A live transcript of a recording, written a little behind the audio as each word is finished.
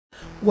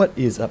What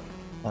is up,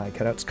 my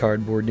cutouts?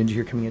 Cardboard Ninja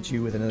here, coming at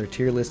you with another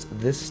tier list.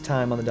 This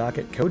time on the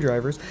docket,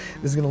 co-drivers.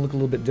 This is going to look a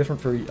little bit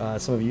different for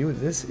some of you.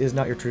 This is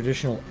not your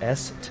traditional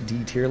S to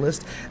D tier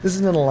list. This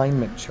is an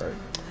alignment chart.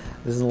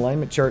 This is an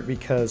alignment chart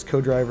because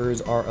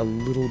co-drivers are a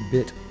little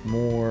bit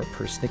more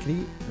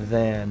persnickety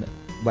than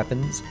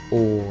weapons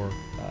or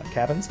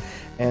cabins,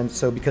 and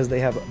so because they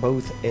have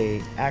both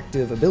a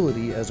active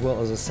ability as well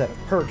as a set of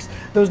perks,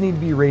 those need to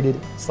be rated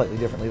slightly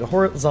differently. The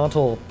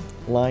horizontal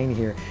line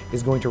here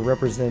is going to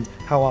represent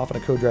how often a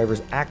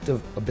co-driver's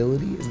active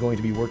ability is going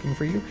to be working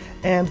for you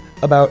and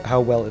about how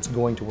well it's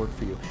going to work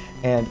for you.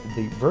 And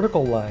the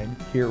vertical line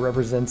here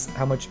represents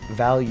how much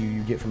value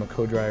you get from a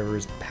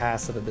co-driver's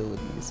passive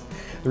abilities.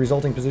 The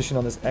resulting position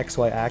on this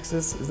XY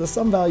axis is the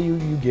sum value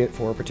you get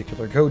for a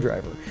particular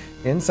co-driver.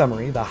 In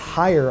summary, the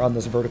higher on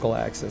this vertical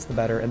axis, the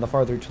better, and the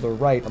farther to the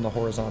right on the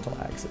horizontal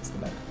axis, the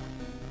better.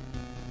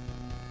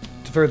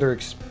 To further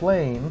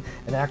explain,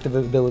 an active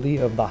ability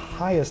of the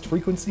highest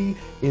frequency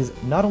is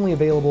not only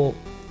available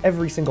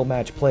every single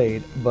match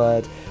played,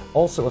 but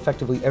also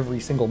effectively every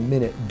single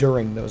minute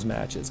during those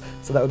matches.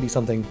 So that would be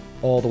something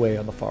all the way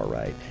on the far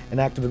right. An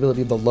active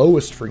ability of the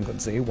lowest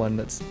frequency, one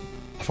that's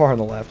far on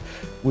the left,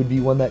 would be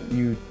one that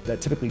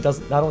typically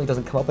not only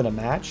doesn't come up in a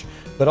match,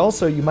 but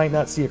also you might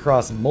not see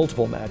across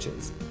multiple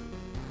matches.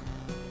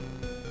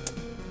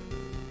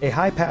 A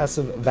high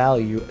passive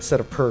value set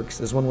of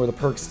perks is one where the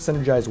perks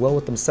synergize well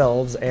with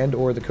themselves and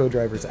or the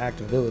co-driver's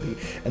active ability,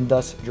 and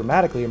thus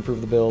dramatically improve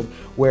the build,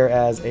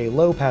 whereas a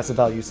low passive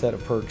value set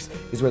of perks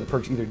is where the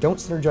perks either don't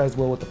synergize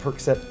well with the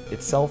perk set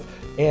itself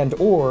and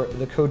or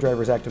the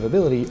co-driver's active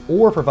ability,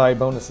 or provide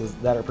bonuses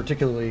that are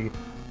particularly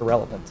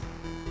irrelevant.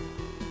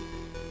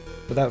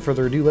 Without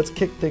further ado, let's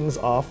kick things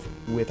off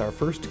with our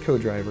first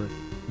co-driver,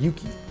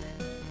 Yuki.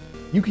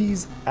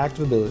 Yuki's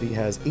active ability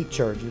has 8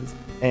 charges,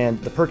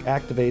 and the perk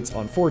activates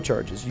on 4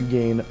 charges. You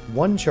gain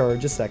 1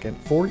 charge a second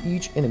for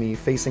each enemy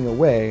facing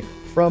away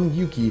from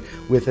Yuki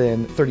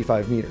within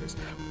 35 meters.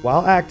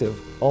 While active,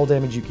 all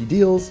damage Yuki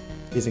deals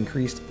is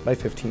increased by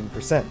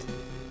 15%.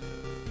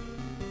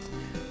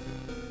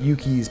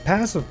 Yuki's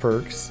passive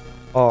perks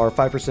are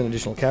 5%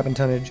 additional cabin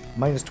tonnage,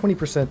 minus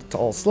 20% to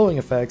all slowing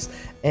effects,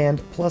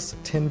 and plus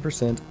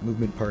 10%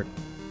 movement part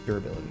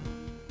durability.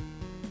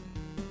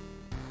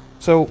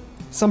 So,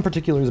 some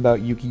particulars about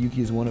Yuki.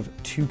 Yuki is one of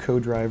 2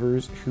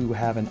 co-drivers who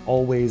have an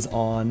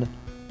always-on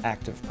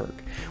active perk.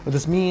 What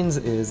this means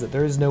is that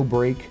there is no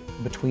break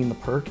between the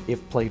perk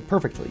if played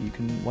perfectly. You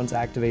can, once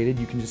activated,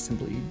 you can just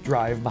simply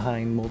drive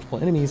behind multiple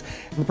enemies,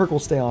 and the perk will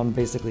stay on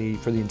basically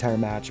for the entire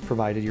match,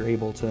 provided you're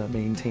able to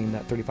maintain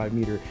that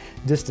 35-meter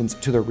distance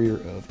to the rear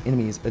of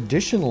enemies.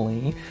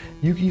 Additionally,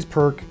 Yuki's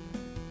perk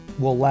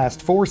will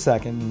last 4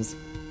 seconds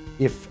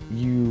if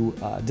you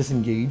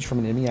disengage from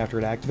an enemy after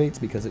it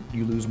activates, because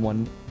you lose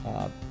 1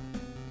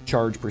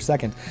 charge per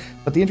second.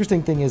 But the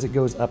interesting thing is it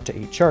goes up to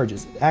 8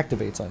 charges. It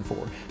activates on 4.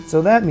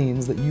 So that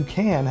means that you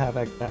can have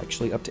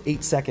actually up to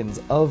 8 seconds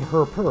of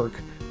her perk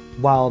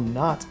while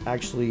not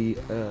actually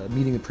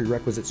meeting the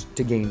prerequisites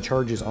to gain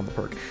charges on the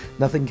perk.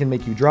 Nothing can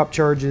make you drop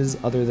charges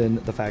other than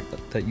the fact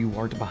that you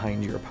aren't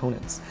behind your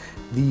opponents.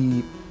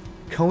 The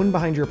cone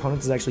behind your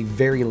opponents is actually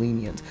very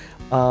lenient.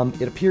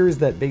 It appears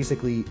that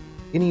basically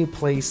any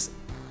place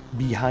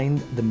behind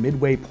the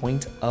midway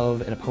point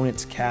of an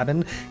opponent's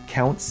cabin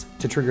counts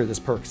to trigger this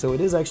perk. So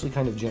it is actually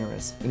kind of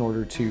generous in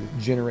order to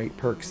generate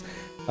perk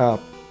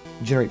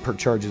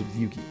charges with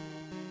Yuki.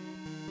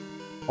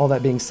 All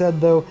that being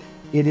said, though,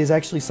 it is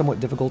actually somewhat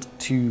difficult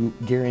to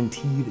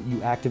guarantee that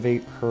you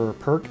activate her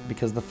perk,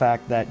 because the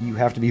fact that you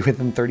have to be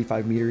within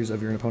 35 meters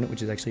of your opponent,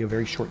 which is actually a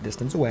very short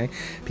distance away,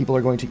 people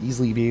are going to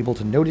easily be able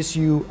to notice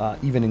you,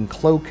 even in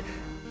cloak.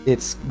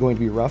 It's going to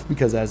be rough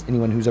because, as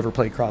anyone who's ever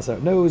played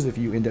Crossout knows, if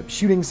you end up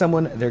shooting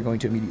someone, they're going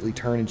to immediately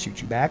turn and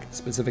shoot you back.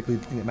 Specifically,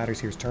 the thing that matters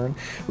here is turn,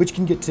 which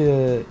can get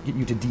you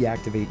to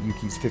deactivate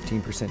Yuki's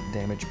 15%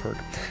 damage perk.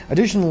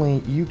 Additionally,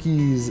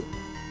 Yuki's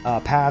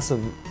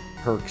passive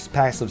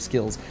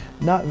skills,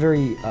 not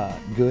very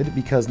good,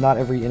 because not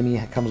every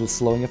enemy comes with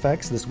slowing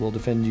effects. This will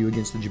defend you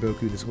against the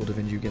Jiboku, this will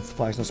defend you against the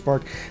Flash and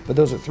Spark, but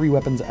those are 3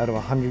 weapons out of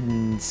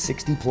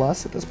 160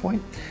 plus at this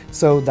point,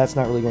 so that's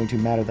not really going to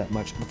matter that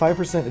much. The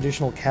 5%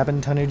 additional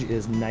cabin tonnage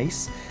is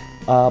nice,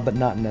 but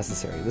not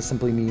necessary. This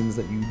simply means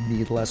that you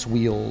need less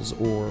wheels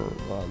or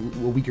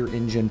a weaker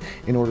engine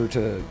in order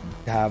to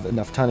have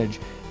enough tonnage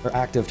or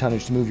active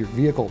tonnage to move your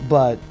vehicle,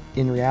 but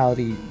in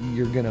reality,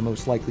 you're going to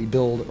most likely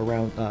build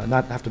around,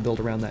 not have to build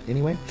around that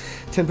anyway.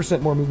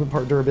 10% more movement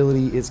part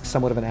durability is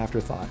somewhat of an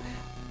afterthought.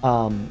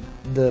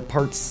 The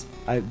parts,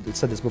 I've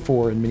said this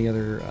before in many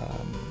other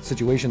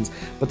situations,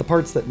 but the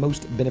parts that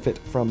most benefit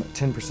from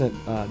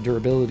 10%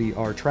 durability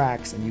are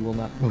tracks, and you will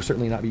most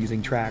certainly not be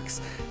using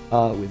tracks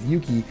with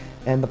Yuki,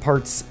 and the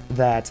parts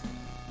that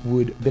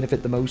would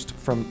benefit the most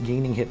from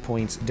gaining hit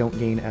points don't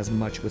gain as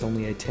much, with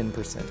only a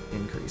 10%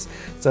 increase.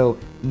 So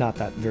not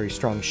that very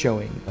strong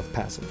showing of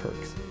passive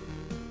perks.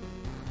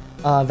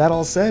 That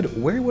all said,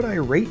 where would I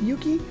rate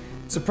Yuki?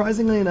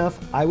 Surprisingly enough,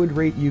 I would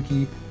rate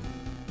Yuki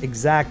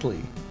exactly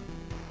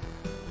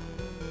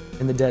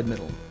in the dead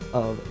middle.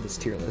 of this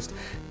tier list.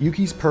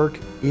 Yuki's perk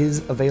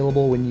is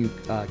available when you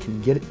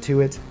can get it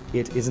to it.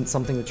 It isn't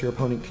something that your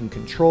opponent can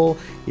control.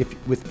 If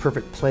with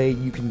perfect play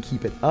you can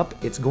keep it up,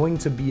 it's going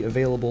to be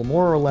available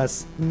more or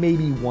less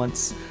maybe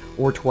once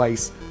or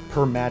twice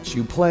per match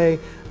you play.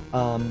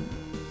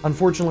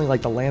 Unfortunately,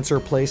 like the Lancer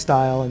play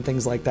style and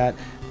things like that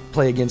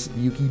play against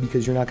Yuki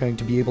because you're not going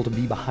to be able to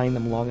be behind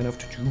them long enough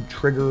to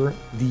trigger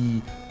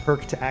the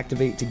perk to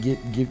activate to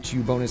give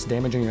you bonus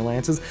damage on your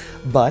lances.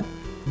 But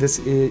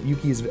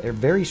Yuki is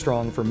very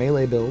strong for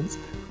melee builds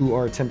who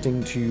are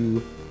attempting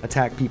to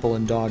attack people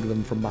and dog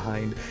them from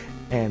behind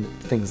and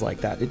things like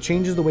that. It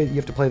changes the way that you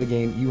have to play the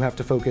game. You have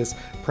to focus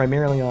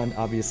primarily on,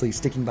 obviously,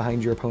 sticking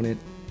behind your opponent,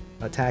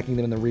 attacking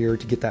them in the rear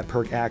to get that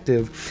perk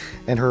active,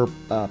 and her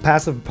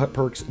passive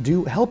perks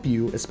do help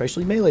you,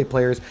 especially melee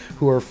players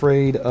who are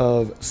afraid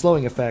of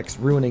slowing effects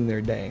ruining their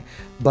day.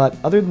 But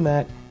other than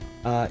that,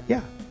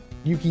 yeah,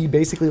 Yuki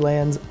basically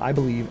lands, I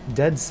believe,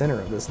 dead center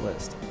of this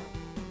list.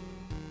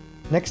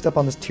 Next up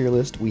on this tier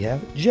list, we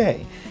have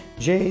Jay.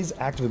 Jay's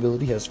active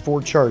ability has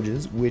 4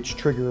 charges, which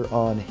trigger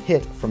on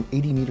hit from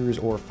 80 meters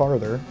or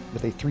farther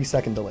with a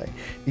 3-second delay.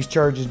 These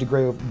charges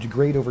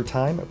degrade over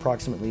time.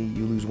 Approximately,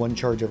 you lose 1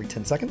 charge every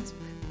 10 seconds.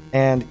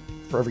 And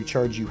for every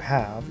charge you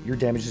have, your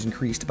damage is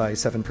increased by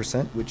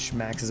 7%, which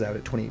maxes out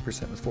at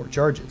 28% with 4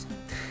 charges.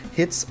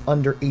 Hits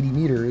under 80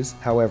 meters,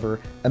 however,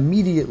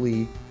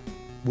 immediately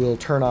will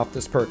turn off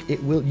this perk.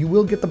 You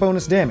will get the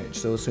bonus damage,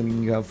 so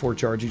assuming you have 4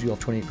 charges, you'll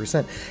have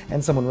 28%,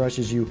 and someone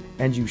rushes you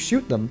and you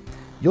shoot them,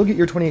 you'll get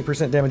your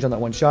 28% damage on that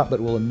one shot, but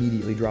will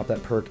immediately drop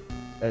that perk.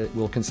 It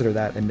will consider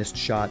that a missed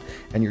shot,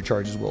 and your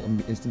charges will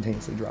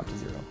instantaneously drop to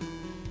 0.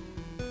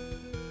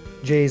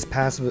 Jay's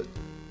passive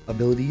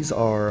abilities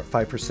are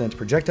 5%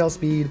 projectile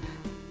speed,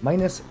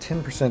 minus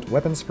 10%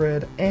 weapon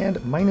spread,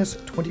 and minus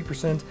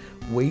 20%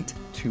 weight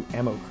to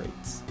ammo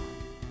crates.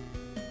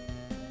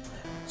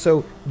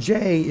 So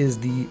Jay is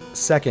the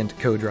second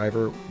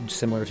co-driver,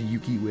 similar to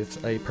Yuki,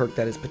 with a perk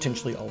that is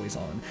potentially always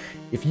on.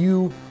 If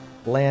you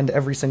land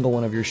every single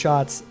one of your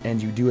shots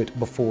and you do it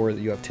before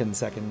you have 10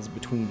 seconds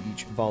between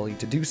each volley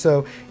to do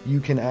so, you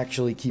can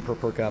actually keep her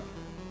perk up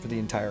for the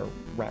entire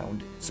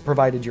round,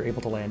 provided you're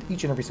able to land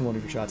each and every single one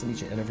of your shots, and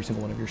each and every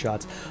single one of your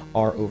shots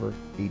are over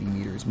 80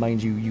 meters.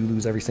 Mind you, you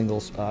lose every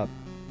single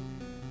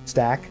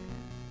stack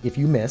if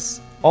you miss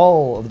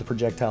all of the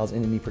projectiles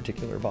in any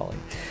particular volley.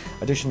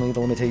 Additionally, the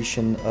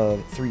limitation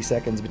of 3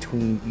 seconds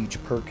between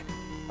each perk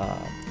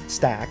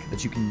stack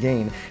that you can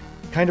gain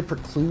kind of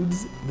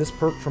precludes this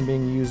perk from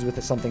being used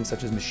with something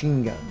such as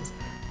machine guns,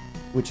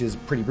 which is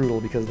pretty brutal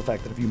because of the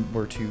fact that if you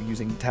were to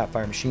using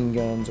tap-fire machine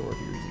guns, or if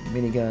you're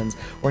using miniguns,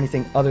 or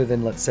anything other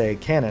than, let's say,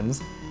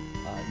 cannons,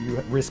 you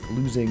risk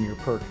losing your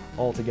perk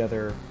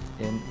altogether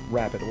in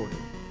rapid order.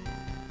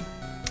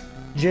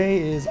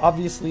 Jay is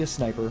obviously a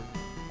sniper,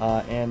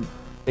 and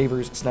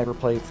favors sniper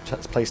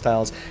play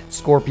styles.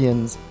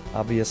 Scorpions,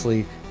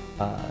 obviously,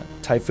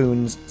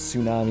 typhoons,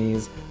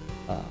 tsunamis,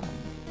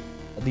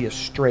 the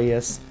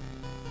Astraeus,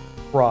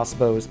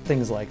 crossbows,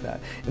 things like that.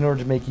 In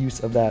order to make use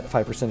of that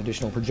 5%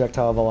 additional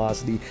projectile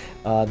velocity,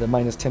 the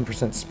minus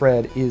 10%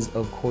 spread is,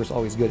 of course,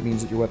 always good. It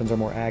means that your weapons are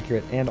more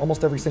accurate, and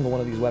almost every single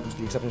one of these weapons, with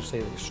the exception of, say,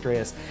 the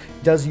Astraeus,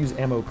 does use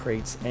ammo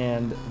crates,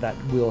 and that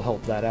will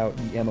help that out.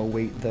 The ammo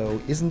weight,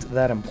 though, isn't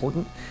that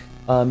important.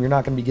 You're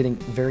not going to be getting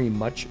very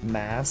much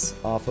mass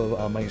off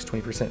of minus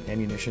 20%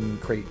 ammunition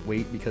crate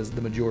weight, because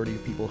the majority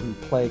of people who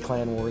play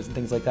Clan Wars and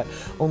things like that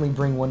only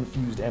bring 1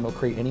 fused ammo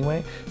crate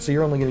anyway, so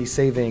you're only going to be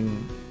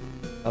saving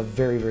a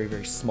very, very,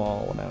 very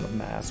small amount of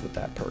mass with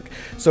that perk.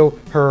 So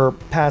her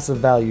passive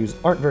values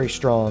aren't very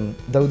strong,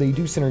 though they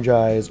do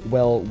synergize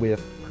well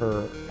with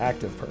her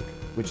active perk,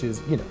 which is,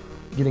 you know,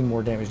 getting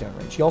more damage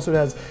downrange. She also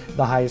has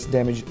the highest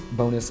damage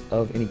bonus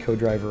of any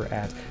co-driver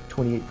at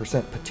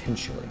 28%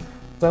 potentially.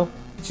 So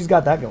she's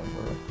got that going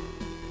for her.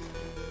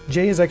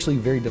 Jay is actually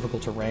very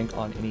difficult to rank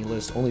on any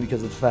list, only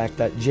because of the fact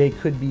that Jay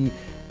could be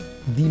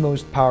the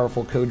most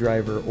powerful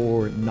co-driver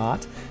or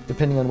not,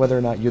 depending on whether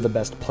or not you're the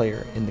best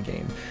player in the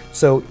game.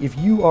 So if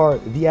you are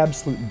the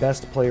absolute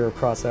best player of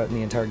Crossout in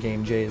the entire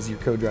game, Jay is your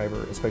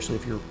co-driver, especially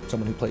if you're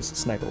someone who plays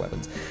sniper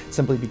weapons,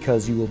 simply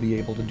because you will be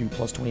able to do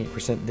plus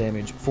 28%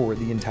 damage for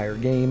the entire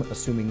game,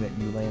 assuming that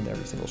you land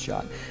every single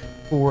shot.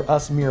 For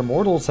us mere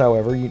mortals,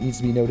 however, it needs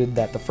to be noted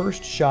that the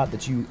first shot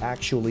that you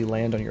actually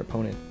land on your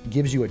opponent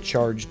gives you a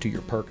charge to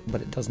your perk,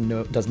 but it does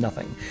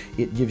nothing.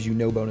 It gives you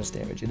no bonus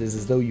damage. It is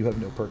as though you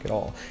have no perk at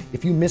all.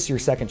 If you miss your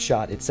second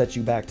shot, it sets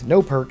you back to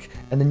no perk,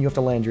 and then you have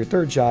to land your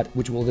third shot,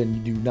 which will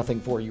then do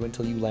nothing for you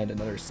until you land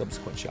another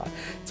subsequent shot.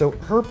 So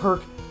her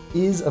perk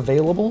is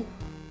available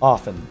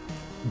often,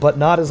 but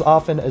not as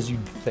often as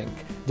you'd think,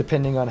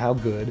 depending on how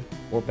good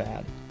or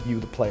bad you,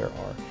 the player,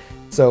 are.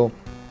 So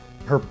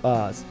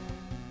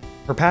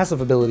her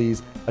passive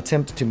abilities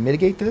attempt to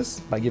mitigate this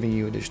by giving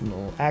you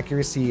additional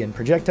accuracy and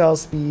projectile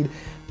speed,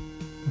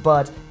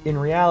 but in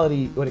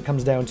reality, what it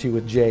comes down to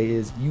with Jay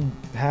is you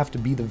have to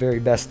be the very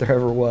best there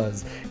ever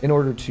was in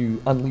order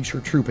to unleash her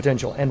true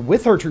potential. And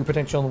with her true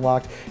potential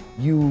unlocked,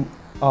 you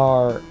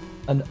are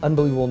an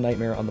unbelievable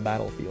nightmare on the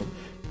battlefield.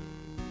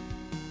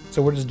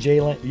 So where does J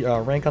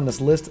rank on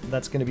this list?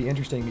 That's going to be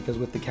interesting because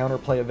with the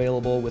counterplay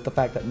available, with the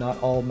fact that not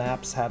all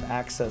maps have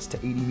access to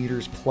 80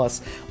 meters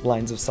plus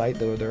lines of sight,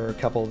 though there are a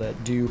couple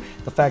that do,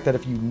 the fact that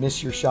if you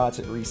miss your shots,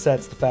 it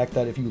resets, the fact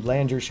that if you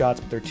land your shots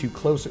but they're too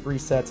close, it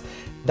resets,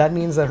 that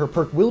means that her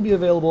perk will be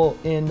available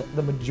in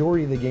the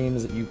majority of the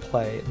games that you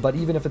play. But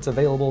even if it's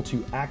available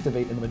to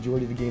activate in the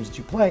majority of the games that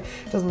you play,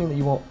 it doesn't mean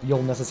that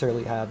you'll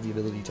necessarily have the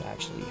ability to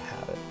actually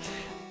have it.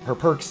 Her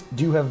perks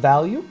do have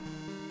value.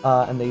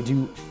 And they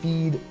do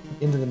feed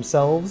into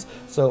themselves,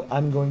 so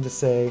I'm going to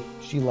say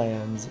she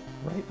lands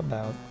right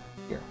about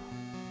here.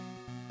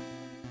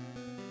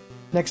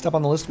 Next up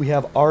on the list, we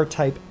have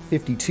R-Type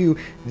 52,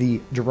 the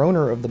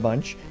droner of the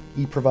bunch.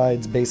 He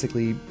provides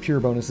basically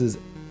pure bonuses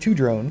to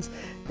drones.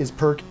 His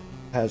perk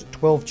has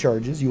 12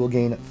 charges. You will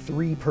gain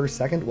 3 per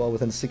second while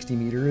within 60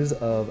 meters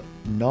of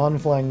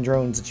non-flying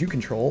drones that you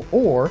control,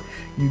 or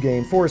you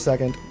gain 4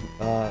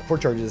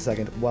 charges a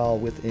second while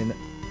within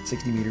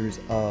 60 meters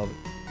of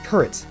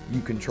turrets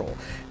you control.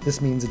 This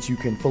means that you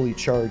can fully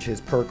charge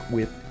his perk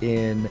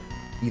within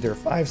either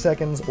 5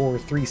 seconds or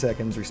 3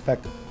 seconds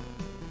respectively.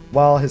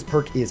 While his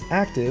perk is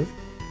active,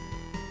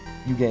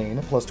 you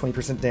gain plus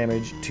 20%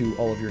 damage to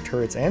all of your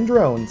turrets and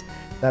drones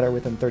that are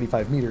within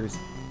 35 meters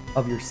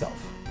of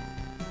yourself.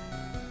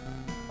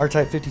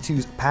 R-Type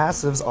 52's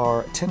passives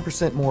are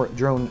 10% more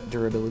drone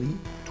durability,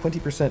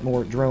 20%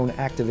 more drone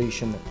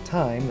activation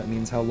time, that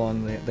means how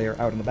long they are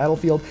out in the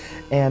battlefield,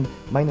 and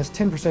minus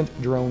 10%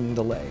 drone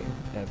delay.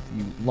 If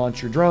you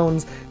launch your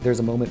drones, there's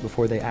a moment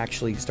before they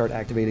actually start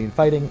activating and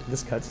fighting.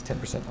 This cuts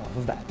 10% off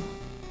of that.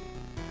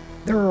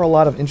 There are a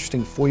lot of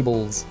interesting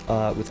foibles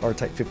with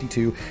R-Type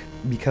 52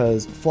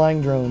 because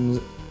flying drones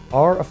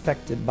are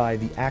affected by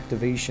the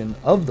activation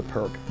of the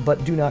perk,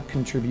 but do not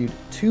contribute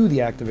to the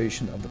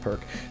activation of the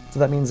perk. So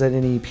that means that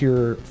any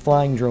pure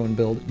flying drone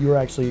build, you're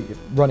actually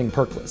running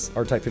perkless.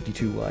 R-Type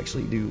 52 will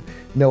actually do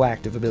no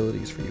active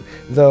abilities for you.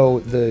 Though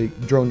the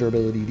drone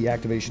durability, the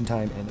activation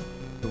time, and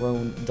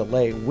drone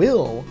delay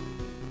will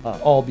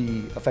all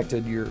be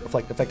affecting your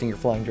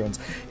flying drones.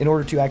 In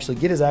order to actually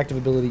get his active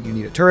ability, you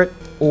need a turret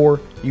or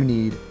you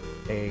need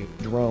a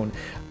drone.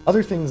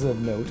 Other things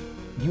of note,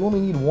 you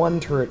only need 1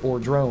 turret or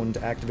drone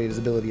to activate his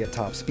ability at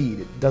top speed.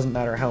 It doesn't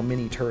matter how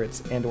many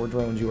turrets and or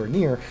drones you are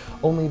near,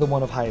 only the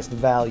one of highest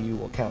value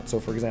will count. So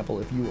for example,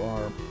 if you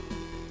are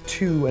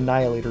 2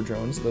 Annihilator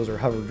drones, those are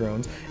hover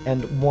drones,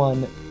 and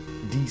 1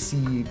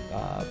 DC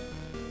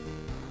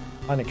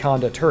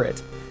Anaconda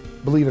turret,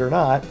 believe it or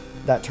not,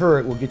 that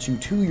turret will get you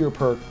to your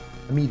perk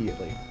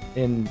immediately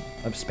in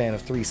a span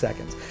of 3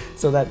 seconds.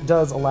 So that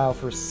does allow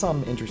for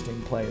some interesting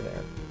play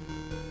there.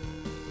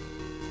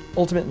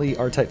 Ultimately,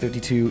 R-Type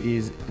 52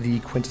 is the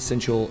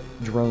quintessential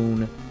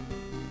drone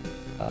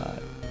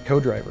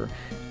co-driver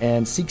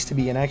and seeks to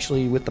be, and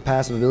actually with the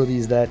passive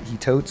abilities that he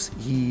totes,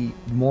 he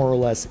more or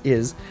less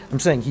is. I'm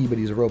saying he, but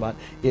he's a robot.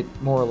 It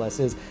more or less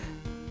is.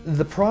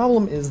 The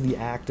problem is the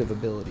active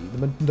ability.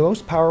 The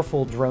most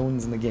powerful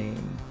drones in the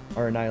game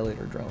are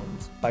Annihilator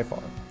drones, by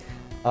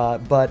far.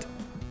 But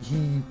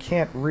he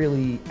can't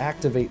really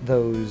activate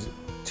those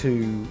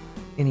to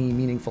any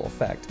meaningful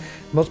effect.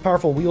 The most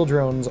powerful wheel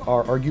drones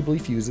are arguably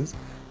fuses.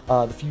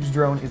 The fuse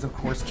drone is of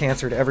course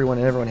cancer to everyone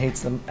and everyone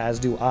hates them, as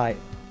do I,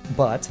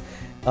 but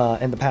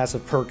and the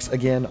passive perks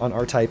again on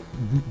R-Type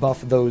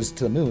buff those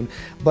to the moon,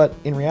 but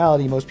in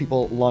reality most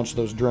people launch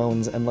those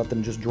drones and let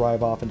them just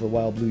drive off into the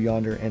wild blue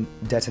yonder and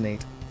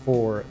detonate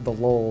for the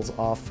lulz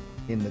off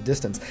in the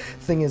distance.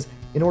 The thing is,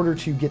 in order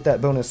to get that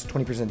bonus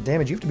 20%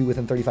 damage, you have to be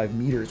within 35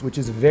 meters, which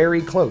is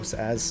very close,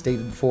 as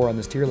stated before on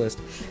this tier list,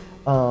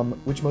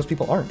 which most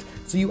people aren't.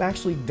 So you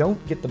actually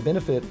don't get the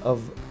benefit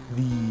of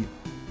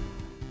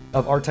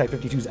R-Type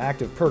 52's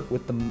active perk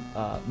with the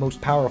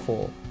most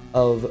powerful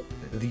of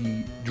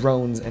the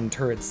drones and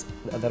turrets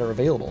that are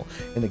available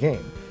in the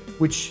game,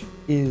 which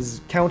is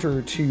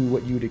counter to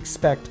what you'd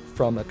expect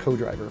from a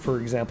co-driver.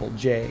 For example,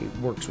 Jay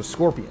works with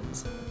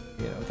scorpions,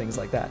 things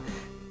like that.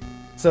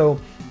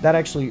 So that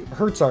actually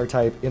hurts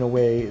R-Type in a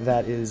way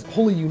that is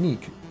wholly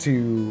unique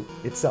to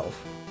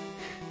itself.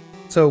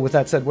 So with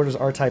that said, where does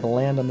R-Type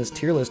land on this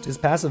tier list? His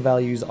passive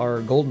values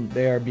are golden.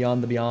 They are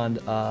beyond the beyond,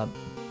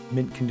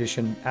 mint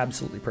condition,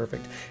 absolutely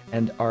perfect,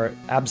 and are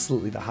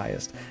absolutely the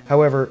highest.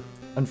 However,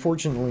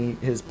 unfortunately,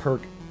 his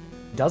perk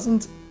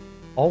doesn't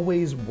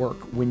always work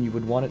when you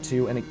would want it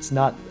to, and it's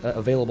not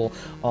available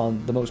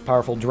on the most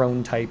powerful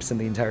drone types in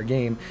the entire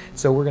game,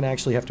 so we're going to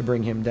actually have to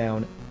bring him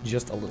down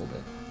just a little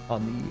bit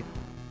on the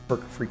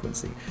perk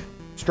frequency.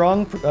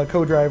 Strong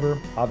co-driver,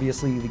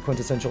 obviously the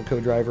quintessential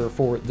co-driver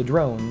for the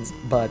drones,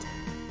 but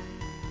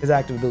his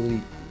active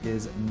ability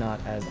is not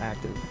as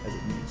active as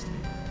it needs to be.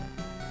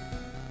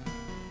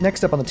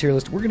 Next up on the tier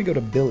list, we're going to go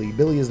to Billy.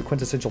 Billy is the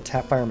quintessential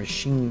Tapfire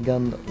machine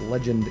gun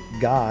legend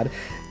god.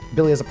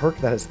 Billy has a perk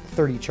that has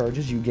 30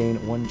 charges. You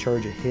gain 1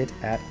 charge a hit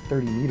at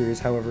 30 meters.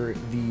 However,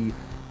 the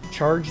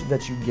charge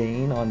that you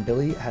gain on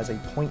Billy has a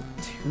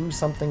 0.2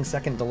 something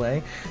second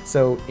delay.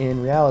 So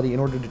in reality, in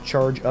order to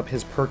charge up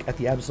his perk at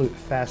the absolute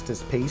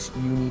fastest pace,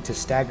 you need to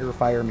stagger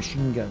fire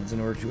machine guns in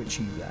order to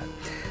achieve that.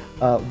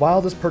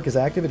 While this perk is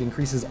active, it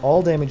increases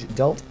all damage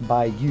dealt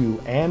by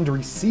you and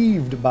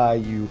received by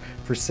you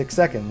for 6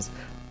 seconds,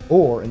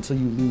 or until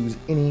you lose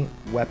any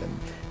weapon.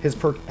 His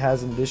perk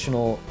has an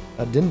additional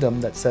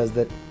addendum that says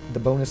that the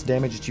bonus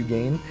damage that you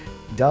gain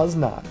does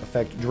not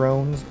affect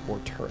drones or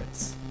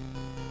turrets.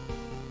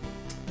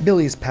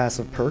 Billy's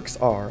passive perks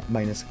are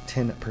minus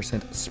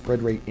 10%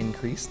 spread rate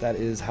increase. That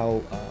is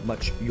how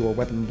much your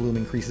weapon bloom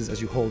increases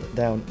as you hold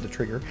down the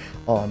trigger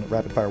on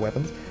rapid fire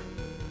weapons.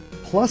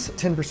 Plus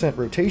 10%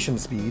 rotation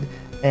speed,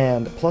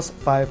 and plus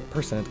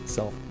 5%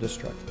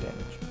 self-destruct damage.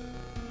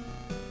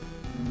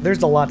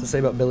 There's a lot to say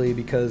about Billy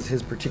because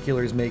his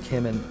particulars make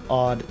him an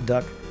odd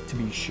duck, to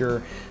be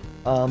sure.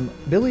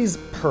 Billy's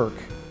perk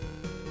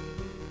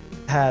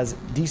has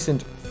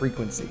decent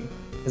frequency.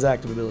 His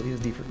active ability is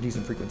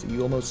decent frequency. You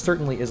will most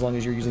certainly, as long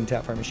as you're using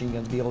Tapfire machine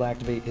guns, be able to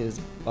activate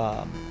his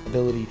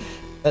ability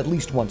at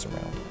least once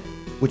around,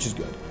 which is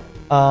good.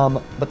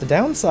 But the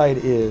downside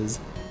is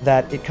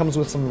that it comes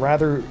with some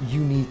rather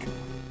unique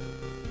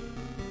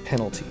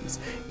penalties.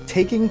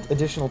 Taking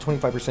additional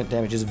 25%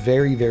 damage is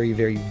very, very,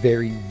 very,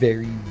 very,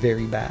 very,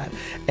 very bad.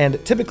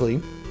 And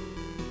typically,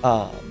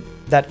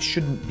 that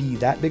shouldn't be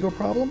that big of a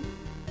problem,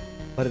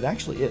 but it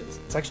actually is.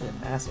 It's actually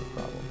a massive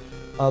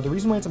problem. The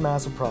reason why it's a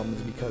massive problem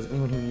is because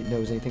anyone who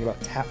knows anything about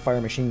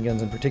Tapfire machine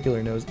guns in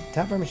particular knows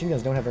Tapfire machine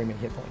guns don't have very many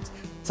hit points.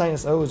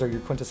 Sinus O's are your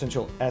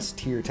quintessential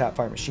S-tier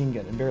Tapfire machine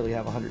gun and barely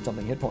have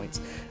 100-something hit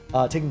points.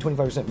 Taking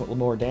 25%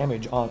 more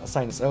damage on a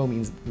Sinus O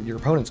means your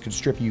opponents could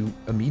strip you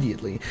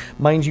immediately.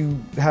 Mind you,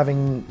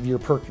 having your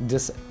perk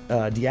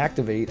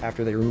deactivate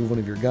after they remove one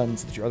of your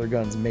guns so that your other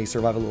guns may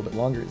survive a little bit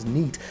longer is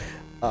neat.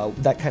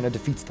 That kind of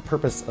defeats the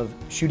purpose of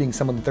shooting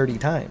someone 30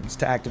 times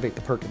to activate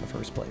the perk in the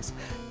first place.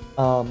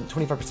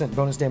 25%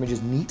 bonus damage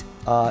is neat.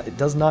 It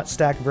does not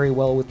stack very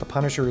well with the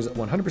Punisher's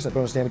 100%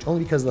 bonus damage,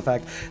 only because of the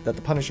fact that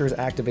the Punishers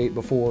activate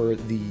before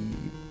the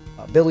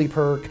Billy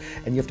perk,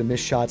 and you have to miss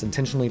shots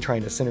intentionally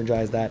trying to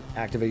synergize that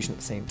activation at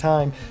the same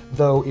time.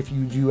 Though, if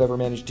you do ever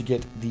manage to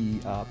get the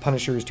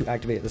Punishers to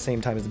activate at the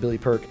same time as the Billy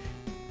perk,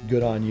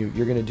 good on you.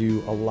 You're going to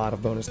do a lot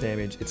of bonus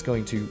damage. It's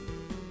going to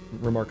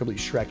remarkably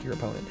Shrek your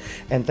opponent.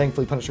 And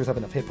thankfully, Punishers have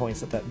enough hit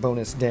points that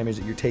bonus damage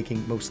that you're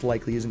taking most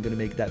likely isn't going to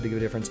make that big of a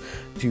difference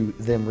to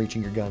them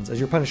reaching your guns, as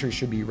your Punishers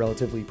should be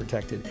relatively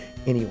protected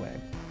anyway.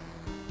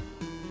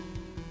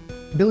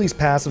 Billy's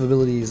passive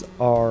abilities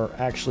are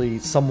actually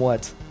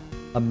somewhat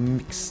a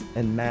mix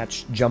and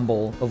match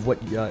jumble of what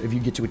if you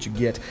get to what you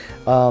get.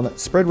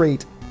 Spread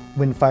rate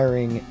when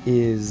firing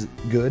is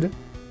good,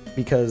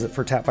 because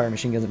for Tapfire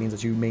machine guns it means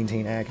that you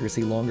maintain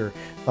accuracy longer.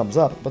 Thumbs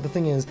up. But the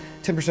thing is,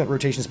 10%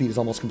 rotation speed is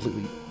almost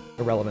completely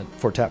irrelevant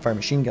for Tapfire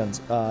machine guns,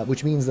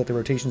 which means that the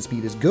rotation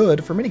speed is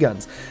good for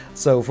miniguns.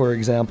 So, for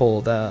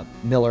example, the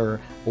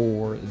Miller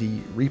or the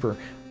Reaper,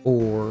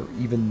 or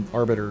even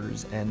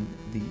Arbiters and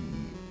the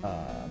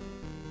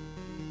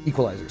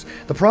Equalizers.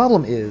 The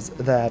problem is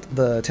that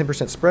the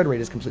 10% spread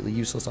rate is completely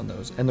useless on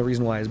those, and the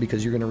reason why is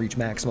because you're going to reach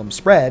maximum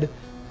spread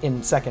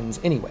in seconds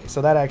anyway, so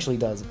that actually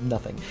does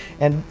nothing.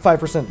 And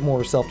 5%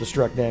 more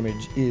self-destruct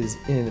damage is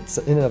in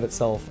and of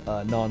itself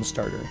a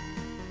non-starter.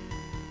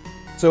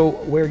 So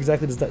where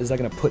exactly is that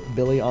going to put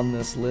Billy on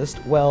this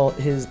list? Well,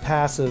 his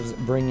passives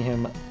bring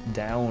him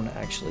down,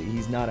 actually.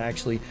 He's not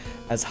actually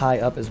as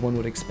high up as one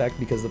would expect,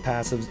 because the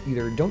passives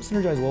either don't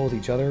synergize well with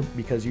each other,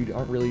 because you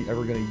aren't really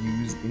ever going to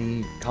use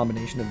any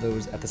combination of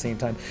those at the same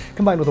time,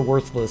 combined with a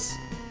worthless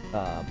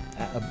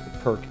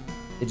perk.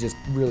 It just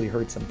really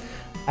hurts him.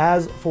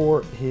 As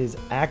for his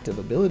active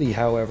ability,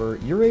 however,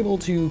 you're able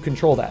to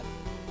control that.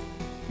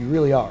 You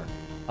really are.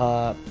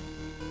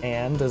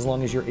 And as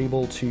long as you're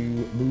able to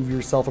move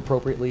yourself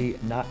appropriately,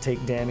 not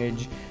take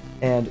damage,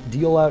 and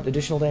deal out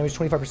additional damage,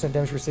 25%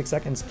 damage for 6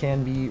 seconds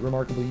can be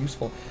remarkably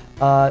useful.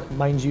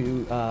 Mind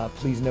you,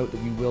 please note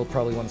that you will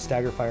probably want to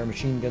stagger fire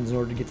machine guns in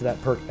order to get to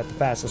that perk at the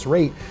fastest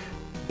rate.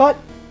 But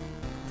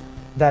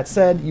that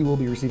said, you will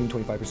be receiving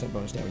 25%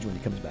 bonus damage when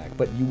he comes back,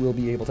 but you will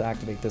be able to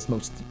activate this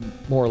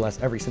more or less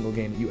every single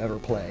game that you ever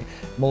play,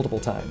 multiple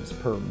times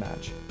per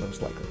match,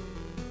 most likely.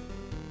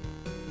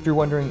 If you're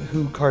wondering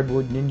who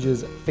Cardboard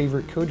Ninja's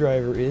favorite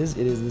co-driver is,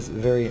 it is this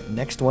very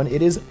next one.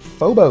 It is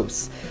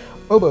Phobos.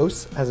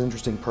 Phobos has an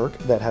interesting perk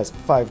that has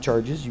 5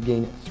 charges. You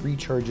gain 3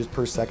 charges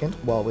per second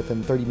while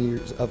within 30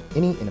 meters of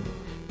any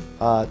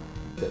enemy.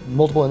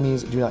 Multiple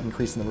enemies do not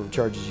increase the number of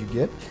charges you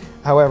get.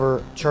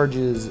 However,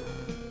 charges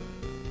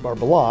are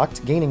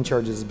blocked. Gaining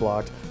charges is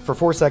blocked for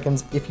 4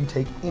 seconds if you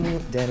take any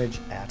damage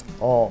at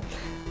all.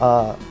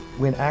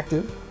 When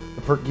active,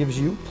 the perk gives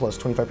you plus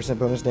 25%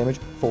 bonus damage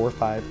for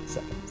 5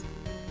 seconds.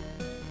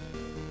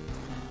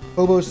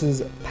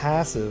 Phobos'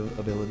 passive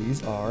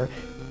abilities are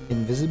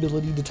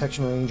Invisibility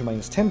Detection Range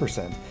minus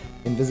 10%,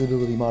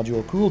 Invisibility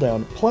Module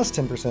Cooldown plus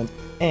 10%,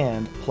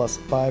 and plus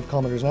 5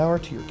 kilometers an hour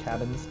to your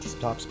cabin's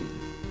top speed.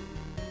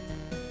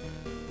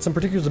 Some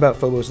particulars about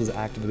Phobos'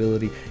 active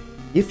ability.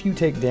 If you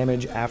take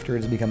damage after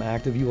it has become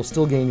active, you will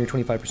still gain your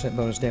 25%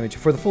 bonus damage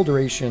for the full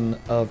duration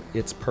of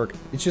its perk.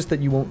 It's just that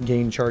you won't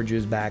gain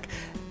charges back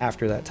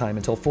after that time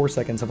until 4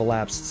 seconds have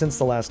elapsed since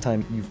the last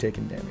time you've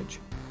taken damage.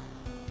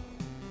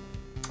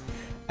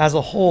 As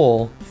a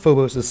whole,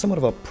 Phobos is somewhat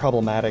of a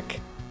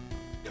problematic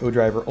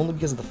co-driver, only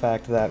because of the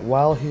fact that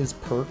while his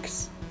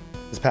perks,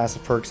 his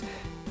passive perks,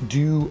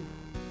 do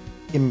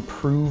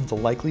improve the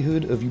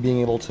likelihood of you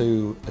being able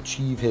to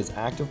achieve his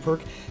active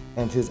perk,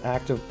 and his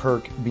active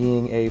perk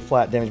being a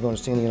flat damage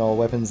bonus to any and all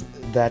weapons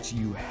that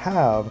you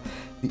have,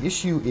 the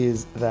issue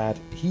is that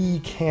he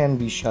can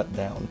be shut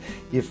down.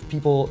 If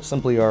people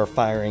simply are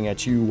firing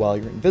at you while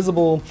you're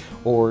invisible,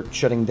 or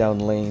shutting down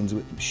lanes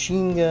with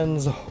machine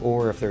guns,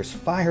 or if there's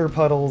fire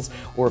puddles,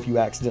 or if you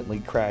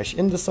accidentally crash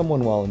into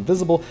someone while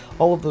invisible,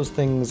 all of those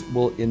things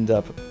will end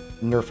up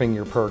nerfing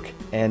your perk,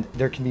 and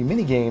there can be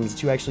many games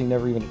that you actually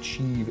never even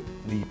achieve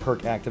the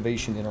perk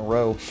activation in a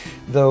row.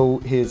 Though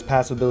his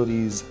passive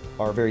abilities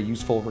are very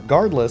useful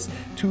regardless,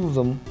 two of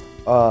them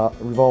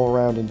revolve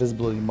around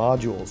invisibility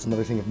modules.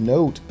 Another thing of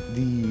note,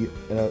 the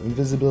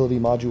invisibility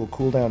module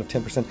cooldown of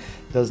 10%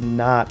 does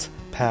not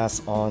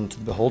pass on to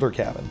the Beholder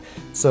cabin,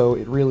 so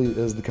it really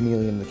is the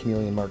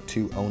Chameleon Mark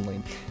II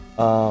only.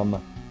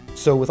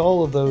 So with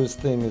all of those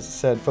things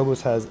said,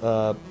 Phobos has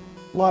a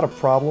lot of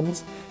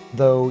problems,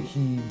 though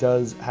he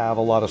does have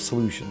a lot of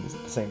solutions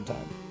at the same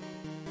time.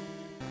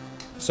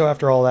 So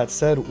after all that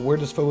said, where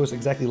does Phobos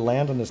exactly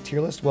land on this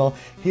tier list? Well,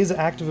 his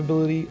active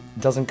ability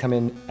doesn't come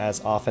in as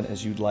often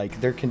as you'd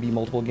like. There can be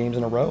multiple games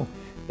in a row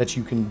that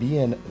you can be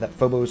in that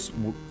Phobos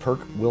perk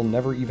will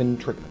never even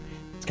trigger.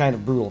 It's kind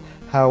of brutal.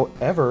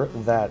 However,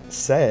 that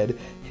said,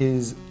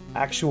 his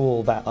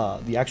actual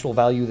the actual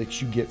value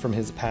that you get from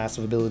his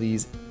passive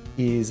abilities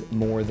is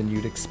more than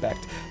you'd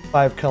expect.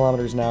 5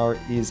 kilometers an hour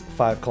is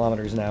 5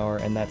 kilometers an hour,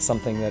 and that's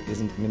something that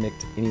isn't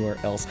mimicked anywhere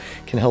else.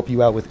 It can help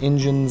you out with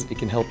engines, it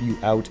can help you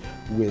out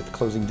with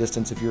closing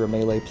distance if you're a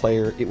melee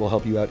player, it will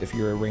help you out if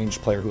you're a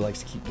ranged player who likes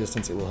to keep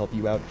distance, it will help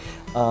you out.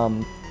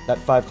 That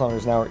 5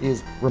 kilometers an hour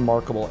is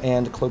remarkable,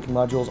 and cloaking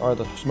modules are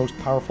the most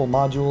powerful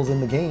modules in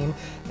the game,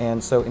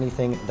 and so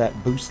anything that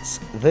boosts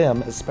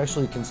them,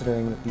 especially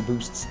considering that the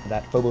boosts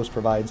that Phobos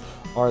provides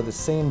are the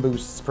same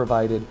boosts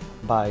provided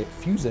by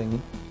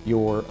fusing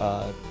your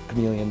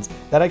chameleons,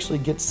 that actually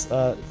gets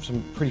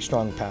some pretty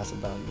strong passive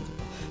values.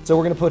 So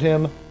we're going to put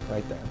him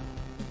right there.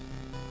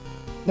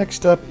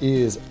 Next up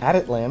is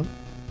Aditlan.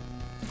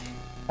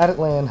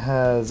 Aditlan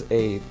has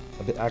a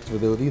active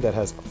ability that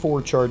has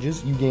 4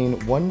 charges. You gain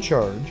 1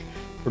 charge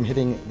from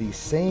hitting the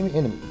same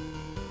enemy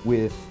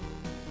with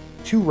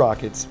 2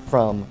 rockets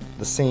from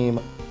the same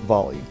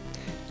volley,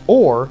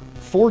 or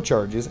 4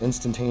 charges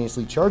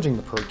instantaneously charging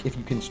the perk if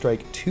you can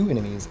strike 2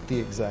 enemies at the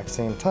exact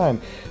same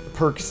time. The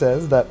perk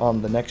says that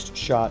on the next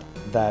shot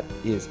that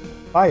is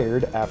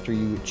fired after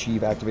you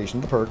achieve activation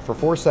of the perk for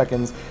 4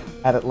 seconds,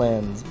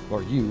 Aditlan's,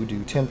 or you, do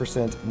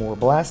 10% more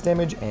blast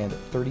damage and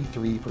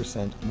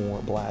 33%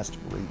 more blast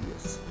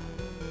radius.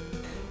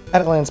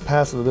 Aditlan's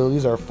passive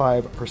abilities are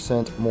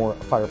 5% more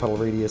fire puddle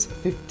radius,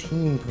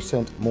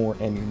 15% more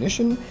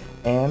ammunition,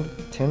 and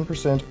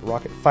 10%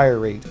 rocket fire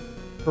rate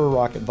per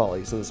rocket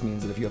volley. So this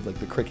means that if you have like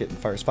the cricket and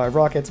fires 5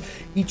 rockets,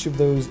 each of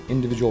those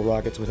individual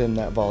rockets within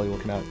that volley will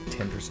come out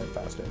 10%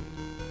 faster.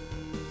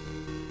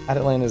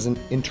 Aditlan is an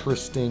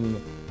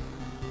interesting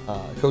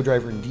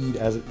co-driver indeed,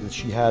 as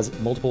she has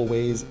multiple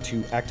ways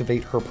to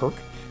activate her perk,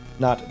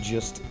 not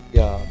just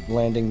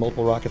landing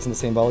multiple rockets in the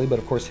same volley, but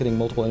of course hitting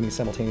multiple enemies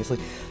simultaneously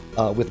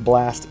with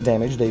blast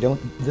damage.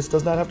 This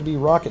does not have to be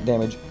rocket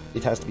damage,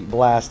 it has to be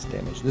blast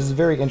damage. This is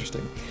very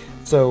interesting.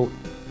 So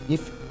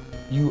if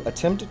you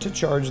attempt to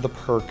charge the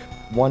perk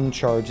 1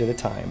 charge at a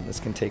time, this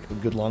can take a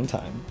good long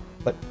time,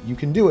 but you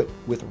can do it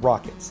with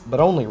rockets, but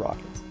only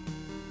rockets.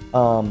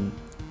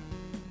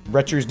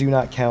 Retchers do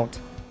not count,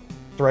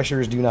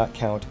 Threshers do not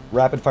count,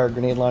 rapid-fire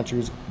grenade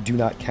launchers do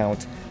not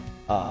count,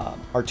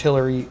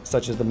 artillery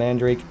such as the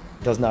Mandrake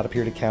does not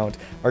appear to count,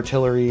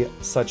 artillery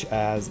such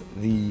as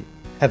the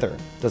Heather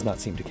does not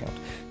seem to count.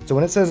 So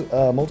when it says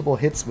multiple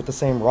hits with the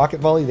same rocket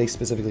volley, they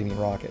specifically mean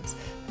rockets.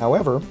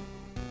 However,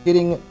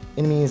 hitting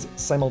enemies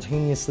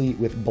simultaneously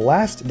with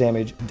blast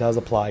damage does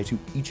apply to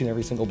each and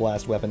every single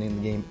blast weapon in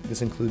the game.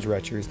 This includes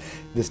Retchers,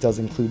 this does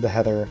include the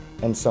Heather,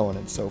 and so on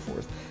and so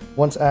forth.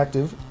 Once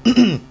active,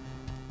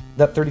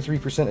 that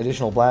 33%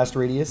 additional blast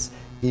radius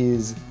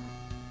is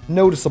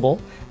noticeable.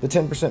 The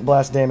 10%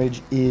 blast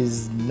damage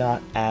is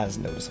not as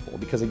noticeable,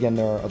 because again,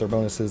 there are other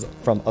bonuses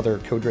from other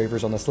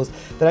co-drivers on this list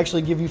that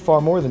actually give you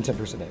far more than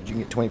 10% damage. You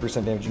can get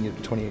 20% damage, you can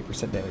get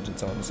 28% damage, and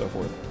so on and so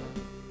forth.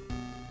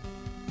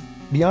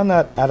 Beyond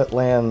that,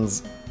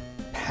 Aditlan's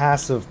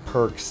passive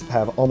perks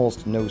have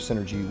almost no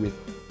synergy with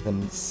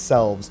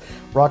themselves.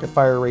 Rocket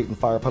fire rate and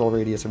fire puddle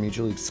radius are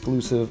mutually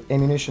exclusive.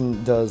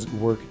 Ammunition does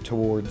work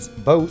towards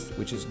both,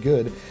 which is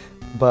good,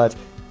 but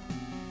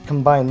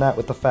combine that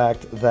with the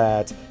fact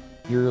that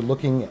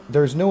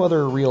there's no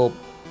other real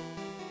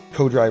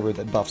co-driver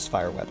that buffs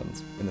fire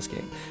weapons in this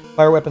game.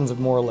 Fire weapons have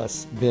more or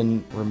less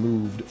been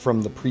removed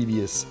from the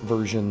previous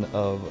version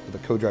of the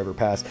co-driver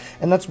pass,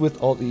 and that's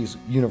with all these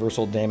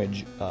universal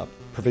damage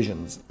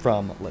provisions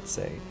from, let's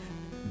say,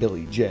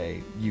 Billy,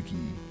 Jay, Yuki,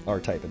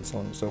 R-Type, and so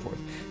on and so forth.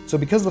 So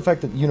because of the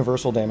fact that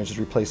universal damage has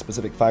replaced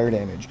specific fire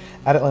damage,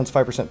 Adatlan's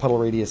 5% puddle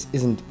radius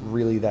isn't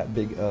really that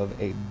big of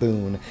a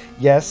boon.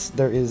 Yes,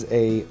 there is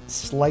a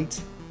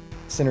slight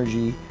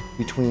synergy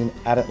between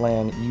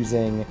Adatlan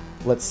using,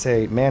 let's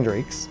say,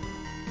 Mandrakes,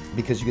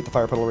 because you get the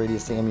fire puddle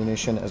radius to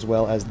ammunition as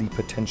well as the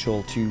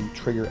potential to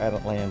trigger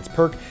Adatlan's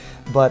perk,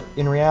 but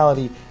in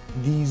reality,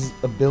 these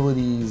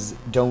abilities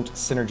don't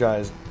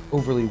synergize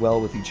overly well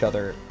with each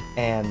other,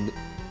 and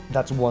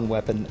that's one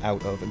weapon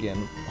out of, again,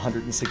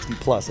 160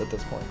 plus at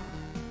this point.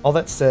 All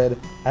that said,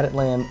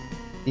 Adatlan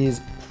is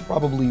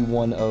probably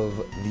one of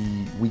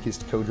the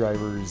weakest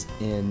co-drivers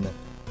in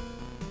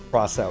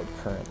Crossout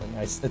currently.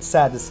 It's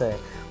sad to say,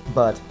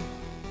 but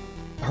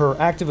her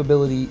active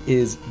ability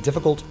is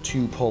difficult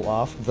to pull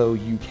off, though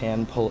you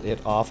can pull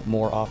it off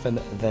more often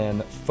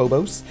than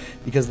Phobos,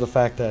 because of the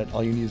fact that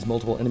all you need is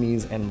multiple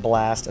enemies and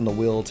blast and the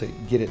will to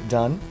get it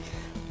done.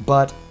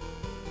 But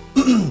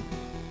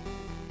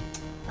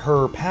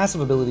her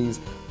passive abilities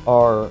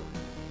are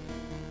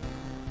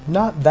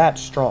not that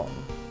strong.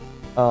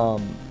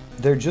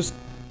 They're just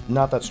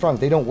not that strong.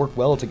 They don't work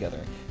well together.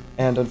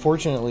 And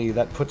unfortunately,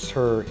 that puts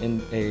her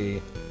in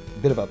a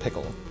bit of a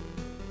pickle.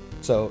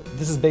 So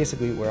this is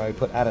basically where I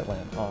put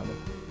Adatlan on the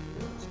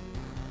tier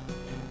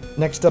list.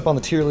 Next up on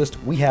the tier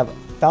list, we have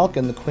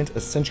Falcon, the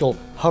quintessential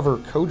hover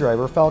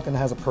co-driver. Falcon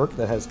has a perk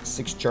that has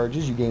 6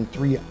 charges. You gain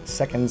 3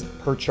 seconds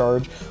per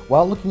charge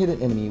while looking at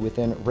an enemy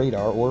within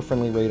radar or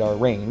friendly radar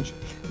range.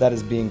 That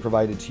is being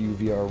provided to you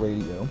via a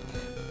radio.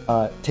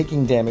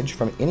 Taking damage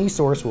from any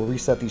source will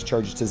reset these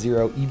charges to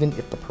 0, even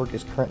if the perk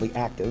is currently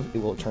active.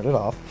 It will turn it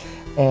off.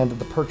 And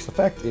the perk's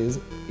effect is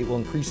it will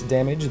increase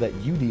damage that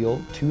you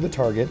deal to the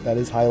target, that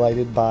is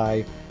highlighted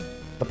by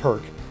the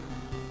perk,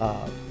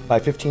 by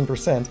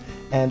 15%,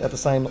 and at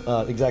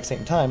the exact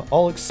same time,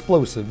 all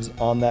explosives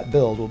on that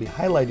build will be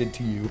highlighted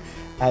to you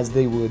as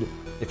they would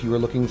if you were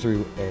looking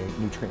through a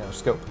neutrino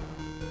scope.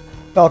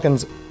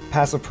 Falcon's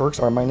passive perks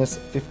are minus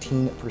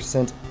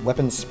 15%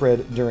 weapon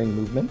spread during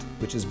movement,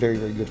 which is very,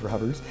 very good for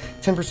hovers,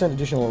 10%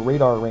 additional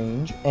radar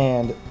range,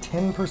 and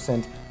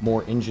 10%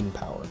 more engine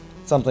power,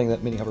 something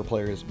that many hover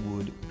players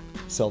would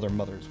sell their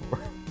mothers for.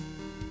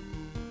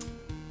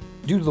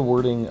 Due to the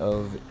wording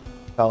of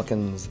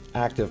Falcon's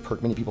active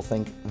perk, many people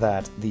think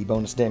that the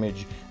bonus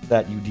damage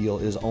that you deal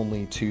is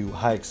only to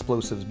high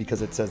explosives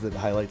because it says that it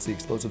highlights the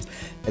explosives,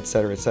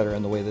 etc., etc.,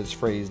 and the way that it's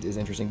phrased is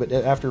interesting. But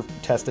after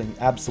testing,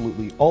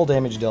 absolutely all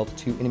damage dealt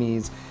to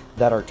enemies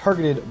that are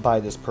targeted by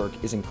this perk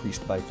is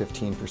increased by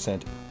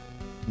 15%,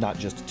 not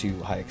just to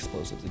high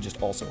explosives, it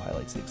just also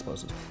highlights the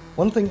explosives.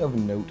 One thing of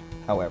note,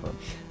 however,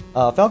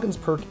 Falcon's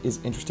perk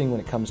is interesting when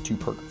it comes to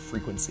perk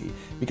frequency.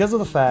 Because of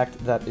the fact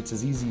that it's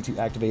as easy to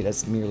activate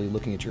as merely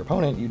looking at your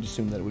opponent, you'd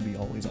assume that it would be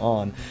always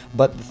on.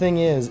 But the thing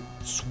is,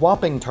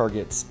 swapping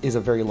targets is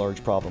a very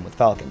large problem with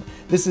Falcon.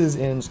 This is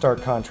in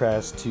stark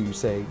contrast to,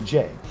 say,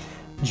 Jay.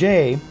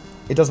 Jay,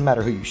 it doesn't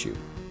matter who you shoot.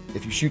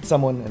 If you shoot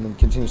someone and then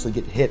continuously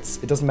get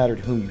hits, it doesn't matter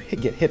who you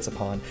get hits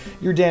upon,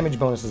 your damage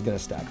bonus is going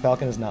to stack.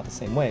 Falcon is not the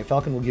same way.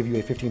 Falcon will give you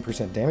a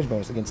 15% damage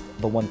bonus against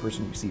the one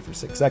person you see for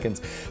 6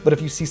 seconds, but if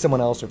you see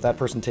someone else or if that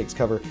person takes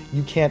cover,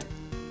 you can't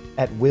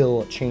at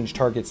will change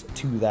targets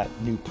to that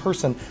new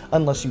person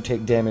unless you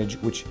take damage,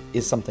 which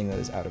is something that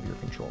is out of your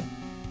control.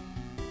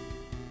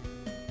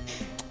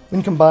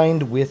 When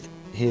combined with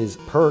his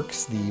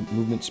perks, the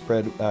movement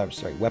spread,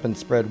 weapon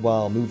spread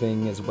while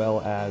moving, as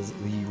well as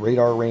the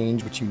radar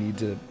range, which you need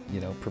to,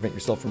 prevent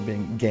yourself from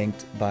being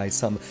ganked by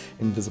some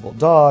invisible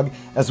dog,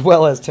 as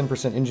well as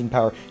 10% engine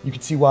power, you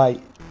can see why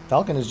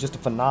Falcon is just a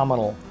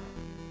phenomenal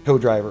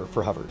co-driver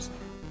for hovers.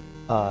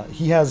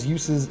 He has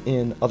uses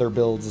in other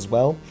builds as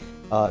well,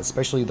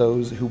 especially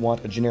those who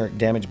want a generic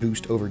damage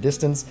boost over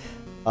distance.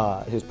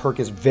 His perk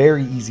is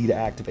very easy to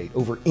activate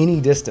over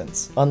any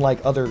distance,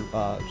 unlike other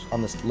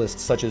on this list,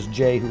 such as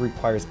Jay, who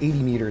requires 80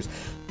 meters.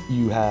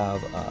 You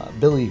have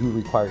Billy, who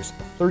requires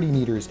 30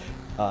 meters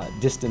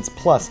distance,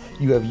 plus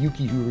you have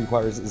Yuki, who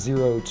requires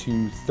 0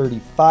 to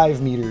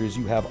 35 meters.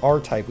 You have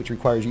R-Type, which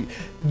requires you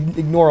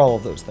ignore all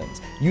of those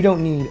things. You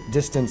don't need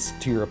distance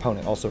to your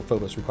opponent. Also,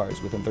 Phobos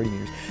requires within 30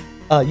 meters.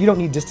 You don't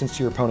need distance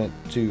to your opponent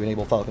to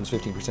enable Falcon's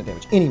 15%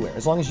 damage anywhere.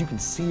 As long as you can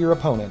see your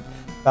opponent,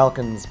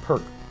 Falcon's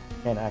perk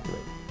can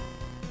activate.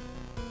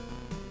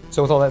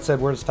 So with all that said,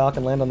 where does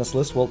Falcon land on this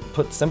list? Well,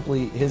 put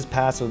simply, his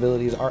passive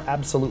abilities are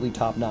absolutely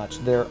top-notch.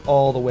 They're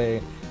all the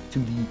way to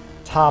the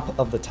top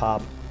of the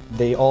top.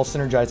 They all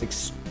synergize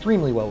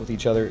extremely well with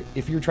each other.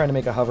 If you're trying to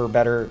make a hover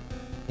better,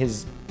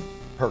 his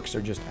perks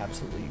are just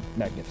absolutely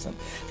magnificent.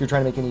 If you're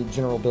trying to make any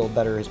general build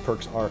better, his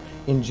perks are,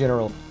 in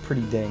general,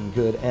 pretty dang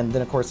good. And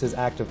then, of course, his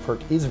active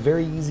perk is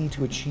very easy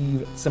to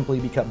achieve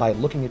simply because by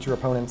looking at your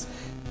opponents,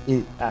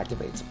 it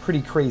activates.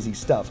 Pretty crazy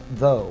stuff,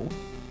 though.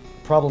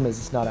 The problem is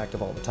it's not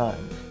active all the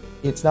time.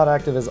 It's not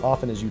active as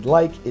often as you'd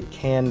like. It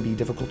can be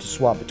difficult to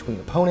swap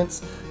between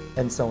opponents,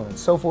 and so on and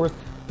so forth.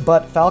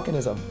 But Falcon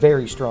is a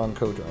very strong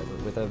co-driver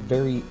with a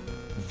very,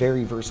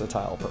 very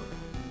versatile perk.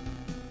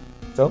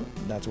 So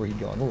that's where he'd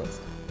go on the list.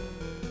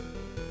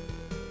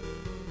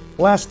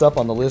 Last up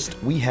on the list,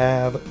 we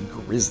have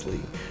Grizzly.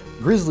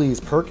 Grizzly's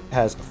perk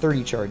has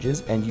 30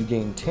 charges, and you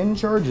gain 10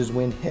 charges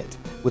when hit,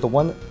 with a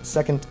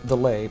 1-second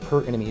delay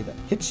per enemy that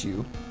hits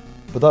you.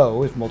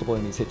 Though, if multiple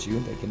enemies hit you,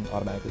 they can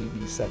automatically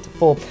be set to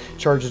full.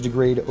 Charges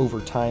degrade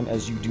over time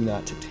as you do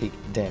not take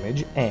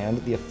damage,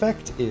 and the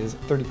effect is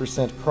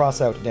 30%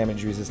 crossout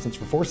damage resistance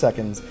for 4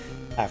 seconds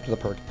after the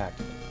perk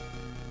activates.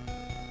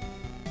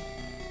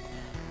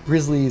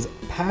 Grizzly's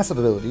passive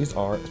abilities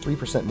are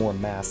 3% more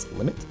mass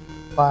limit,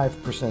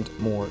 5%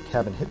 more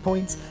cabin hit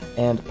points,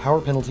 and power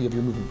penalty of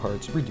your movement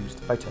parts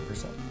reduced by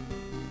 10%.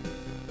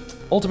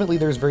 Ultimately,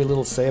 there's very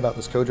little to say about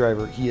this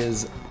co-driver. He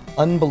is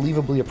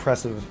unbelievably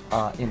oppressive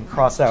in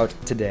Crossout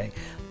today.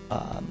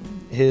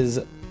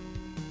 His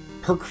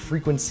perk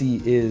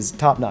frequency is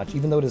top-notch.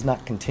 Even though it is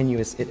not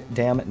continuous, it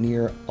damn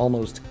near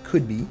almost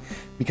could be,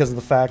 because of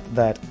the fact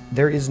that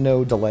there is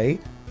no delay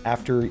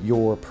after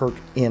your perk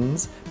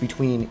ends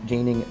between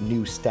gaining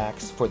new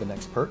stacks for the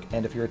next perk,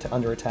 and if you're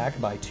under attack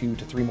by 2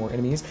 to 3 more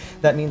enemies,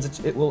 that means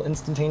it will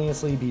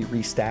instantaneously be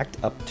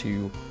restacked up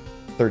to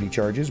 30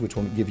 charges, which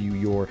will give you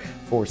your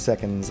 4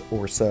 seconds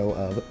or so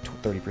of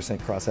 30%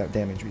 crossout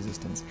damage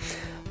resistance.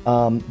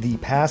 The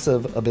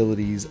passive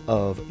abilities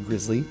of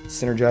Grizzly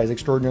synergize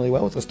extraordinarily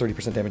well with this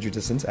 30% damage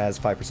resistance, as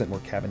 5% more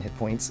cabin hit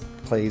points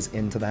plays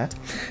into that.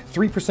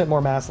 3%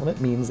 more mass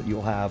limit means that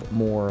you'll have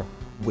more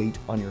weight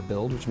on your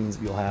build, which means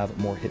you'll have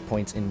more hit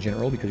points in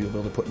general because you'll be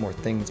able to put more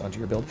things onto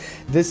your build.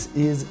 This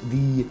is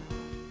the,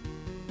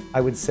 I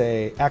would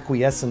say,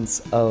 acquiescence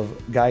of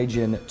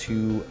Gaijin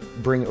to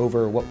bring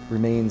over what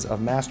remains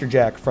of Master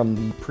Jack from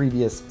the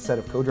previous set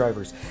of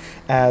co-drivers,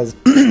 as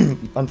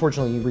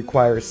unfortunately you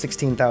require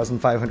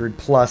 16,500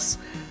 plus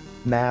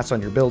mass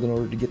on your build in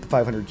order to get the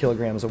 500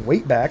 kilograms of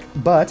weight back,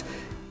 but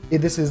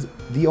this is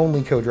the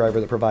only co-driver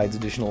that provides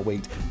additional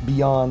weight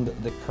beyond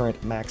the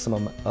current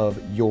maximum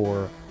of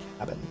your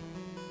cabin.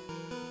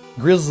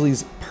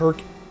 Grizzly's perk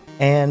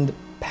and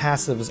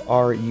passives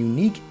are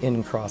unique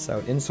in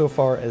Crossout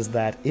insofar as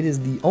that it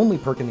is the only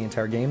perk in the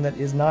entire game that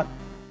is not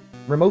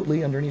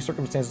remotely, under any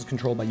circumstances,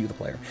 controlled by you, the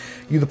player.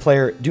 You, the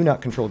player, do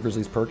not control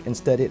Grizzly's perk.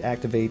 Instead, it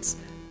activates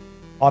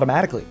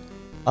automatically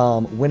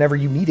whenever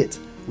you need it,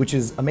 which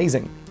is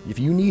amazing. If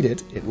you need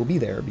it, it will be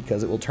there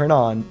because it will turn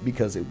on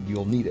because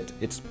you'll need it.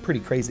 It's pretty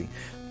crazy.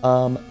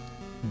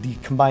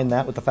 Combine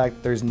that with the fact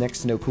that there's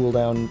next to no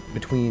cooldown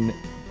between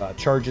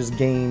charges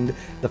gained,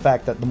 the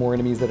fact that the more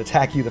enemies that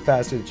attack you, the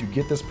faster that you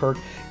get this perk,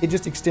 it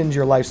just extends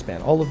your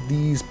lifespan. All of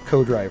these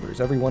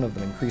co-drivers, every one of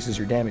them increases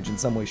your damage in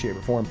some way, shape,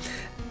 or form.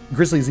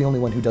 Grizzly is the only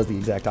one who does the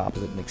exact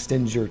opposite and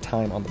extends your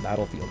time on the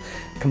battlefield.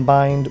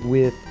 Combined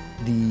with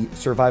the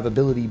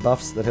survivability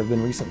buffs that have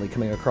been recently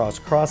coming across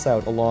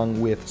Crossout,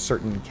 along with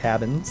certain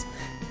cabins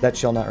that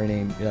shall not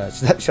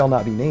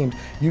be named,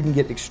 you can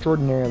get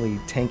extraordinarily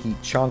tanky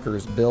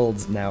chonkers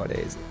builds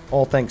nowadays,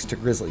 all thanks to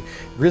Grizzly.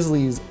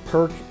 Grizzly's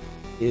perk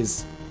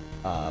is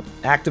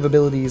active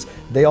abilities,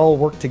 they all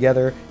work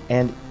together,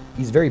 and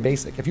he's very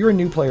basic. If you're a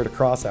new player to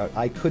Crossout,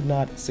 I could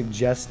not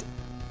suggest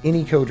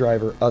any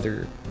co-driver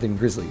other than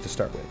Grizzly to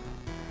start with.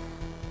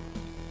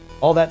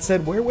 All that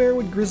said, where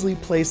would Grizzly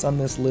place on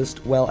this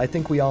list? Well, I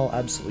think we all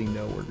absolutely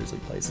know where Grizzly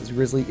places.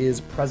 Grizzly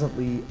is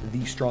presently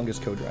the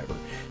strongest co-driver,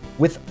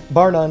 with,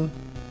 bar none,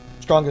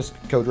 strongest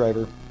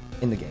co-driver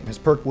in the game. His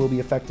perk will be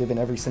effective in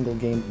every single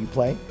game that you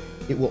play.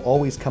 It will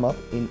always come up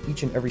in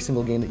each and every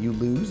single game that you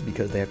lose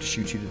because they have to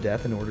shoot you to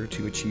death in order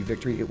to achieve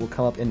victory. It will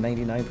come up in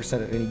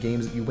 99% of any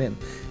games that you win.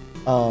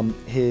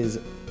 His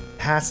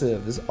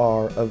passives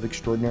are of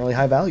extraordinarily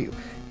high value.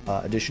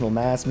 Additional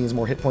mass means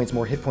more hit points.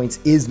 More hit points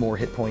is more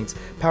hit points.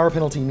 Power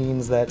penalty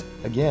means that,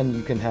 again,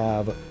 you can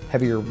have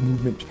heavier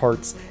movement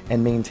parts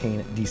and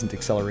maintain decent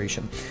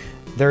acceleration.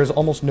 There is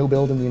almost no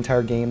build in the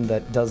entire game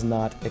that does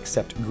not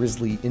accept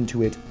Grizzly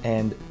into it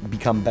and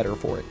become better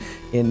for it.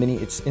 In many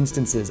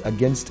instances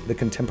against the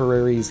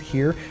contemporaries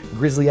here,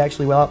 Grizzly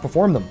actually will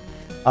outperform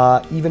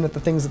them, even at the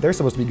things that they're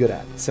supposed to be good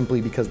at,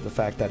 simply because of the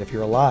fact that if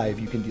you're alive,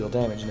 you can deal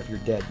damage, and if you're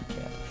dead, you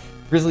can't.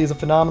 Grizzly is a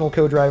phenomenal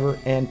co-driver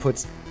and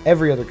puts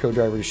every other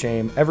co-driver to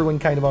shame. Everyone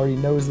kind of already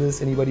knows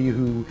this. Anybody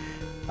who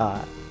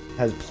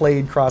has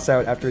played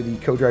Crossout after the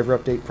co-driver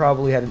update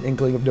probably had an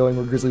inkling of knowing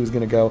where Grizzly was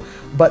going to go,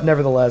 but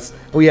nevertheless,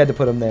 we had to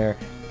put him there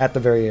at the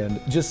very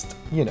end, just,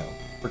 you know,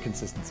 for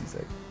consistency's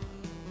sake.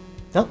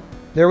 Well,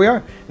 there we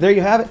are. There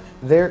you have it.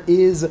 There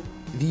is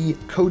the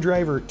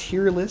co-driver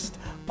tier list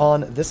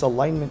on this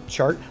alignment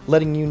chart,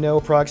 letting you know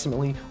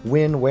approximately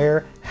when,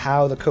 where,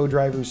 how the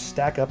co-drivers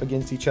stack up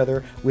against each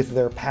other with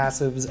their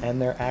passives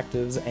and their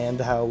actives, and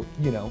how,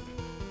 you know,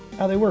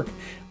 how they work.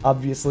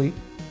 Obviously,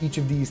 each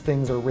of these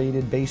things are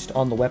rated based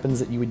on the weapons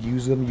that you would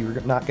use them.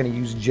 You're not going to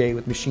use Jay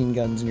with machine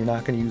guns, and you're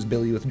not going to use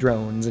Billy with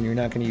drones, and you're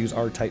not going to use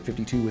R-Type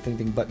 52 with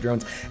anything but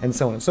drones, and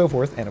so on and so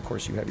forth. And of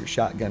course, you have your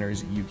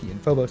shotgunners, Yuki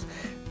and Phobos.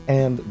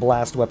 and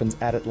blast weapons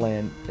at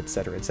land,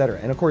 etc., etc.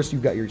 And of course,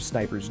 you've got your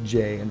snipers,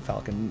 Jay and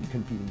Falcon,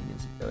 competing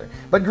against each other.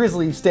 But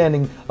Grizzly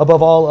standing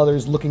above all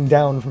others, looking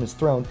down from his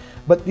throne.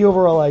 But the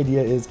overall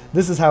idea is,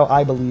 this is how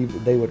I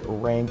believe they would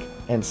rank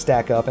and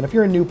stack up. And if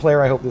you're a new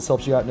player, I hope this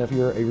helps you out. And if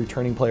you're a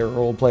returning player or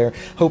old player,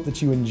 hope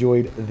that you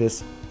enjoyed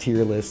this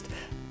tier list.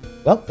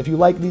 Well, if you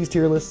like these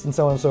tier lists and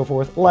so on and so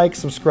forth, like,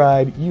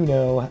 subscribe, you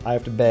know I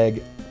have to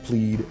beg,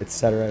 plead,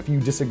 etc. If you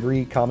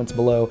disagree, comments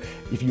below.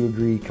 If you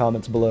agree,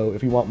 comments below.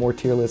 If you want more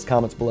tier lists,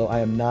 comments below. I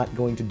am not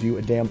going to do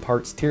a damn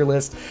parts tier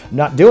list. I'm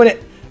not doing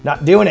it.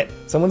 Not doing it.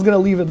 Someone's going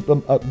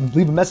to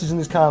leave a message in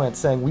these comments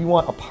saying, we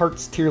want a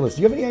parts tier list.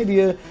 Do you have any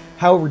idea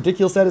how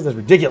ridiculous that is? That's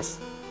ridiculous.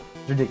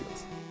 It's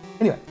ridiculous.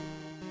 Anyway,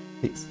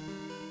 peace.